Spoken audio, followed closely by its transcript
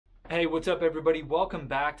Hey, what's up everybody? Welcome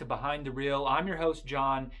back to Behind the Reel. I'm your host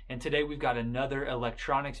John, and today we've got another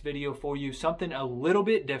electronics video for you, something a little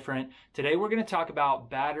bit different. Today we're going to talk about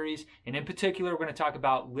batteries, and in particular we're going to talk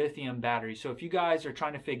about lithium batteries. So if you guys are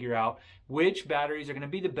trying to figure out which batteries are going to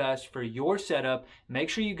be the best for your setup, make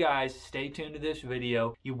sure you guys stay tuned to this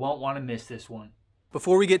video. You won't want to miss this one.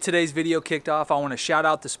 Before we get today's video kicked off, I want to shout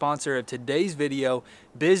out the sponsor of today's video,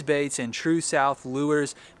 BizBaits and True South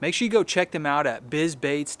Lures. Make sure you go check them out at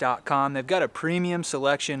bizbaits.com. They've got a premium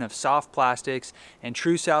selection of soft plastics, and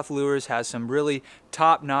True South Lures has some really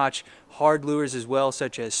top-notch hard lures as well,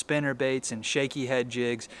 such as spinner baits and shaky head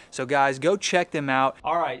jigs. So guys, go check them out.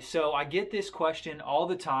 All right, so I get this question all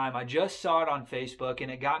the time. I just saw it on Facebook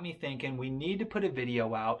and it got me thinking we need to put a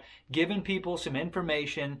video out giving people some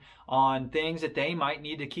information on things that they might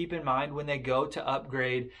need to keep in mind when they go to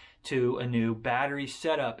upgrade to a new battery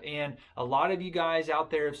setup. And a lot of you guys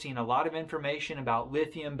out there have seen a lot of information about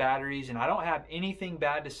lithium batteries, and I don't have anything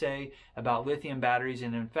bad to say about lithium batteries.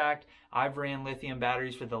 And in fact, I've ran lithium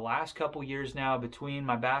batteries for the last couple years now between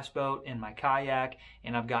my bass boat and my kayak,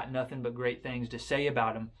 and I've got nothing but great things to say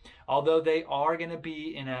about them. Although they are going to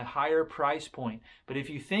be in a higher price point. But if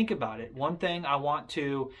you think about it, one thing I want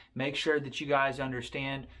to make sure that you guys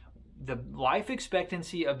understand: the life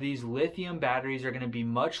expectancy of these lithium batteries are going to be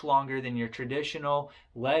much longer than your traditional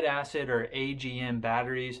lead acid or AGM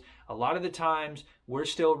batteries. A lot of the times we're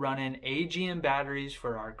still running AGM batteries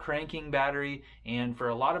for our cranking battery and for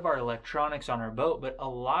a lot of our electronics on our boat, but a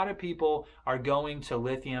lot of people are going to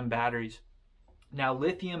lithium batteries. Now,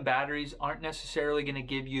 lithium batteries aren't necessarily going to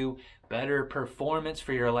give you better performance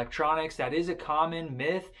for your electronics. That is a common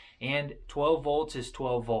myth, and 12 volts is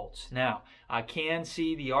 12 volts. Now, I can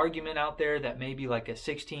see the argument out there that maybe like a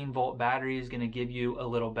 16 volt battery is going to give you a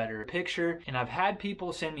little better picture, and I've had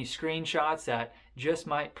people send me screenshots that just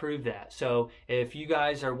might prove that. So if you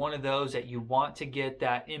guys are one of those that you want to get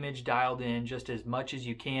that image dialed in just as much as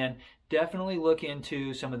you can, definitely look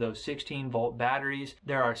into some of those 16 volt batteries.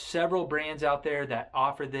 There are several brands out there that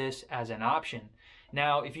offer this as an option.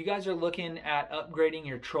 Now, if you guys are looking at upgrading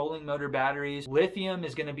your trolling motor batteries, lithium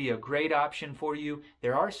is going to be a great option for you.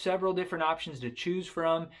 There are several different options to choose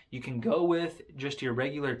from. You can go with just your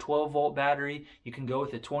regular 12 volt battery. You can go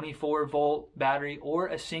with a 24 volt battery or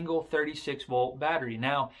a single 36 volt battery.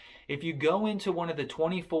 Now, if you go into one of the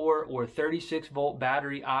 24 or 36 volt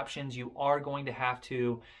battery options, you are going to have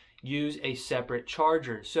to use a separate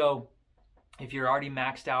charger. So if you're already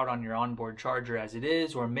maxed out on your onboard charger as it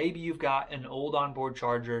is, or maybe you've got an old onboard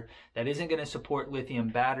charger that isn't going to support lithium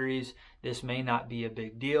batteries, this may not be a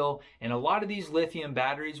big deal. And a lot of these lithium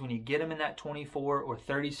batteries, when you get them in that 24 or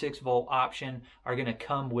 36 volt option, are going to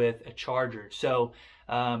come with a charger. So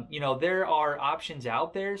there are options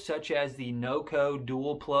out there such as the NOCO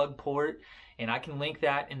dual plug port, and I can link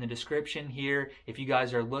that in the description here if you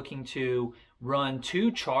guys are looking to run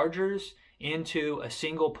two chargers into a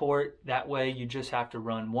single port. That way you just have to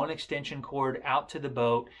run one extension cord out to the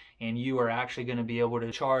boat, and you are actually going to be able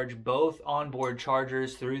to charge both onboard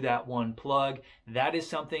chargers through that one plug. That is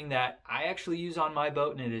something that I actually use on my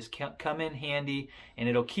boat, and it has come in handy, and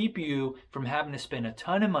it'll keep you from having to spend a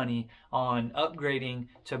ton of money on upgrading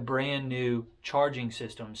to brand new charging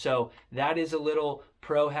systems. So that is a little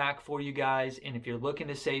pro hack for you guys, and if you're looking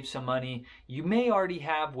to save some money, you may already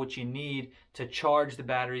have what you need to charge the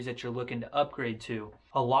batteries that you're looking to upgrade to.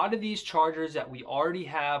 A lot of these chargers that we already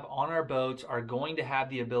have on our boats are going to have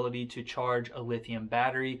the ability to charge a lithium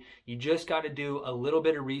battery. You just got to do a little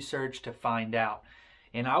bit of research to find out.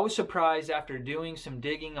 And I was surprised after doing some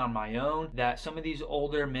digging on my own that some of these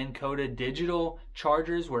older Minn Kota digital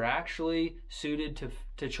chargers were actually suited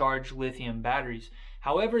to charge lithium batteries.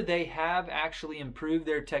 However, they have actually improved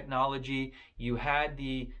their technology. You had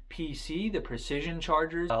the PC, the precision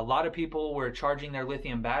chargers, a lot of people were charging their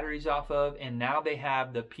lithium batteries off of, and now they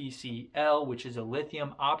have the PCL, which is a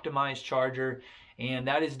lithium optimized charger. And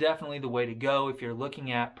that is definitely the way to go if you're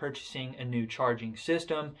looking at purchasing a new charging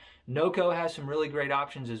system. NOCO has some really great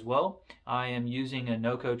options as well. I am using a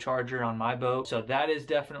NOCO charger on my boat, so that is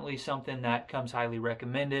definitely something that comes highly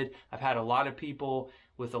recommended. I've had a lot of people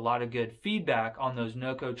with a lot of good feedback on those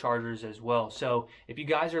NOCO chargers as well. So if you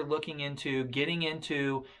guys are looking into getting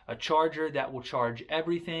into a charger that will charge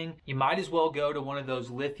everything, you might as well go to one of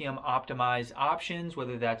those lithium optimized options,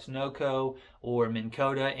 whether that's NOCO or Minn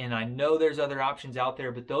Kota. And I know there's other options out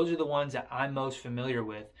there, but those are the ones that I'm most familiar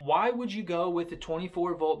with. Why would you go with a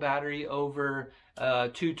 24 volt battery over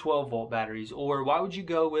two 12 volt batteries? Or why would you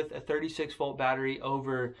go with a 36 volt battery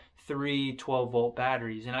over three 12 volt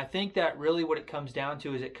batteries? And I think that really what it comes down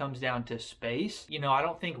to is it comes down to space. You know, I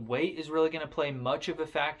don't think weight is really going to play much of a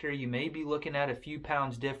factor. You may be looking at a few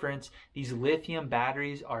pounds difference. These lithium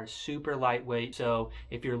batteries are super lightweight, so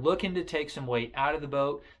if you're looking to take some weight out of the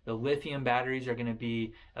boat, the lithium batteries are going to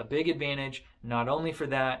be a big advantage. Not only for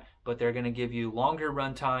that, but they're going to give you longer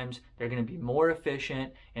run times, they're going to be more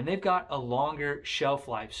efficient, and they've got a longer shelf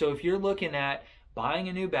life. So if you're looking at buying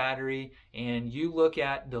a new battery and you look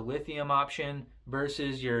at the lithium option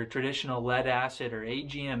versus your traditional lead acid or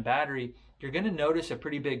AGM battery, you're going to notice a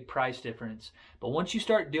pretty big price difference. But once you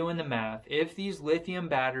start doing the math, if these lithium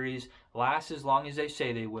batteries last as long as they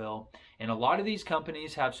say they will, and a lot of these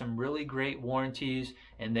companies have some really great warranties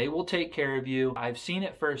and they will take care of you. I've seen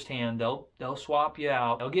it firsthand. They'll swap you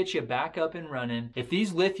out. They'll get you back up and running. If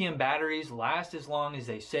these lithium batteries last as long as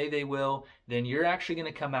they say they will, then you're actually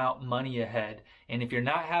going to come out money ahead. And if you're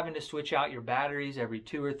not having to switch out your batteries every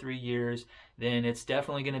 2 or 3 years, then it's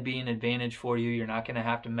definitely going to be an advantage for you. You're not going to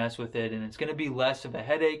have to mess with it, and it's going to be less of a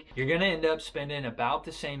headache. You're going to end up spending about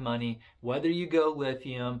the same money whether you go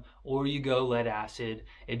lithium or you go lead acid.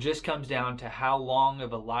 It just comes down to how long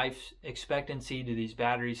of a life expectancy do these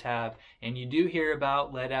batteries have. And you do hear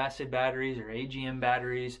about lead acid batteries or AGM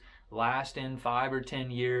batteries lasting 5 or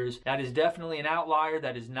 10 years. That is definitely an outlier.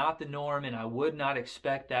 That is not the norm, and I would not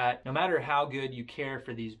expect that. No matter how good you care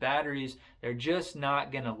for these batteries, they're just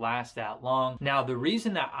not going to last that long. Now, the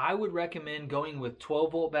reason that I would recommend going with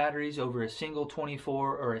 12-volt batteries over a single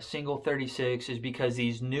 24 or a single 36 is because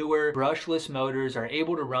these newer brushless motors are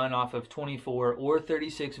able to run off of 24 or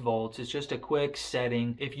 36 volts. It's just a quick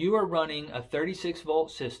setting. If you are running a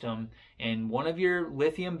 36-volt system and one of your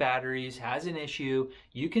lithium batteries has an issue,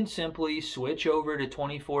 you can simply switch over to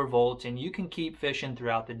 24 volts and you can keep fishing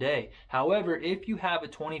throughout the day. However, if you have a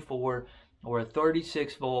 24 or a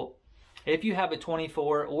 36 volt, if you have a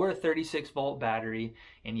 24 or a 36 volt battery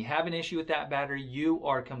and you have an issue with that battery, you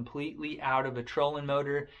are completely out of a trolling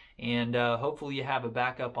motor, and hopefully you have a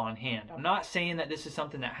backup on hand. I'm not saying that this is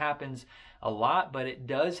something that happens a lot, but it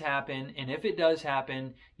does happen, and if it does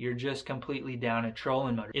happen, you're just completely down a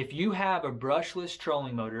trolling motor. If you have a brushless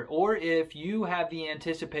trolling motor, or if you have the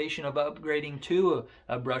anticipation of upgrading to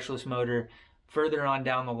a brushless motor further on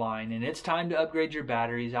down the line and it's time to upgrade your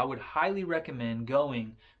batteries, I would highly recommend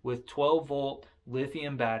going with 12-volt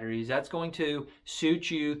lithium batteries. That's going to suit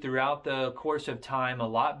you throughout the course of time a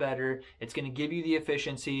lot better. It's going to give you the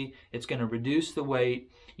efficiency. It's going to reduce the weight.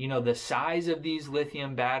 You know, the size of these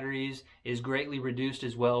lithium batteries is greatly reduced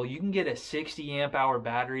as well. You can get a 60 amp hour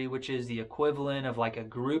battery, which is the equivalent of like a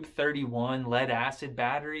group 31 lead acid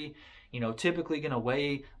battery. You know, typically going to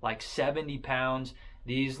weigh like 70 pounds.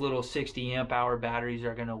 These little 60 amp hour batteries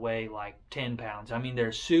are going to weigh like 10 pounds. I mean,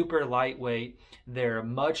 they're super lightweight. They're a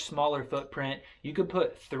much smaller footprint. You could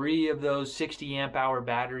put 3 of those 60 amp hour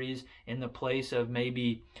batteries in the place of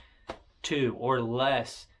maybe 2 or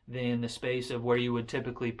less than the space of where you would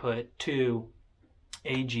typically put 2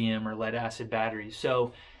 AGM or lead acid batteries.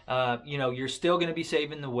 So you know, you're still going to be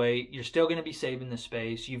saving the weight. You're still going to be saving the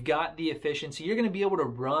space. You've got the efficiency. You're going to be able to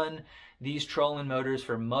run these trolling motors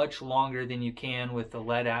for much longer than you can with the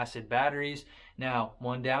lead acid batteries. Now,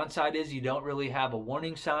 one downside is you don't really have a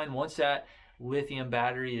warning sign. Once that lithium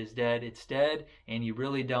battery is dead, it's dead, and you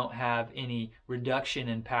really don't have any reduction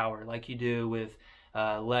in power like you do with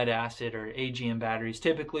lead acid or AGM batteries.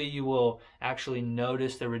 Typically, you will actually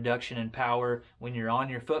notice the reduction in power when you're on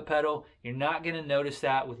your foot pedal. You're not going to notice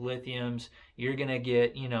that with lithiums. You're going to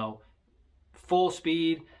get, you know, full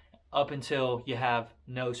speed up until you have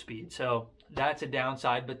no speed. So that's a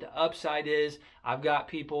downside, but the upside is I've got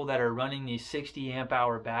people that are running these 60 amp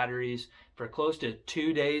hour batteries for close to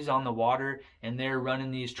 2 days on the water, and they're running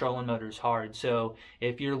these trolling motors hard. So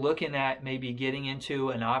if you're looking at maybe getting into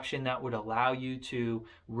an option that would allow you to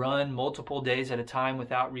run multiple days at a time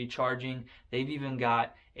without recharging, they've even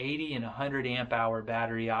got 80 and 100 amp hour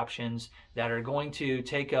battery options that are going to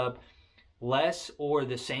take up less or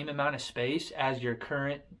the same amount of space as your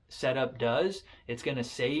current setup does. It's going to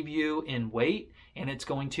save you in weight, and it's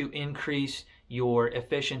going to increase your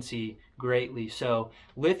efficiency greatly. So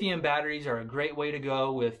lithium batteries are a great way to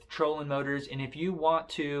go with trolling motors, and if you want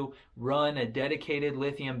to run a dedicated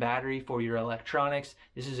lithium battery for your electronics,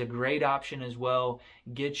 this is a great option as well.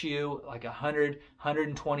 Get you like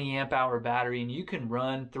 120 amp hour battery, and you can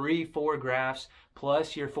run 3-4 graphs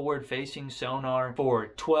plus your forward facing sonar for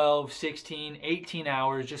 12, 16, 18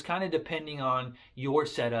 hours, just kind of depending on your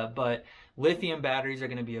setup. But lithium batteries are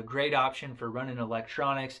going to be a great option for running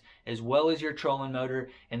electronics as well as your trolling motor,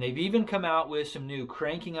 and they've even come out with some new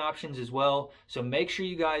cranking options as well, so make sure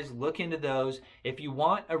you guys look into those. If you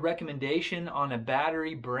want a recommendation on a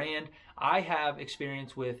battery brand, I have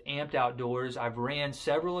experience with Amped Outdoors. I've ran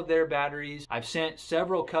several of their batteries. I've sent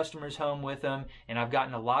several customers home with them, and I've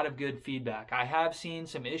gotten a lot of good feedback. I have seen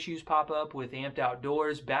some issues pop up with Amped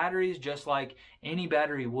Outdoors batteries, just like any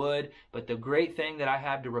battery would, but the great thing that I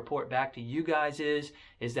have to report back to you guys is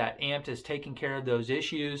that Amped has taken care of those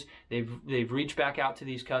issues. They've reached back out to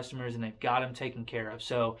these customers and they've got them taken care of.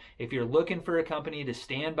 So if you're looking for a company to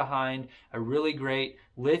stand behind a really great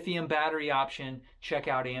lithium battery option, check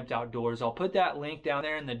out Amped Outdoors. I'll put that link down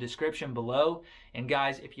there in the description below. And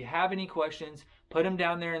guys, if you have any questions, put them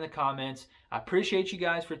down there in the comments. I appreciate you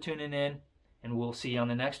guys for tuning in, and we'll see you on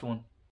the next one.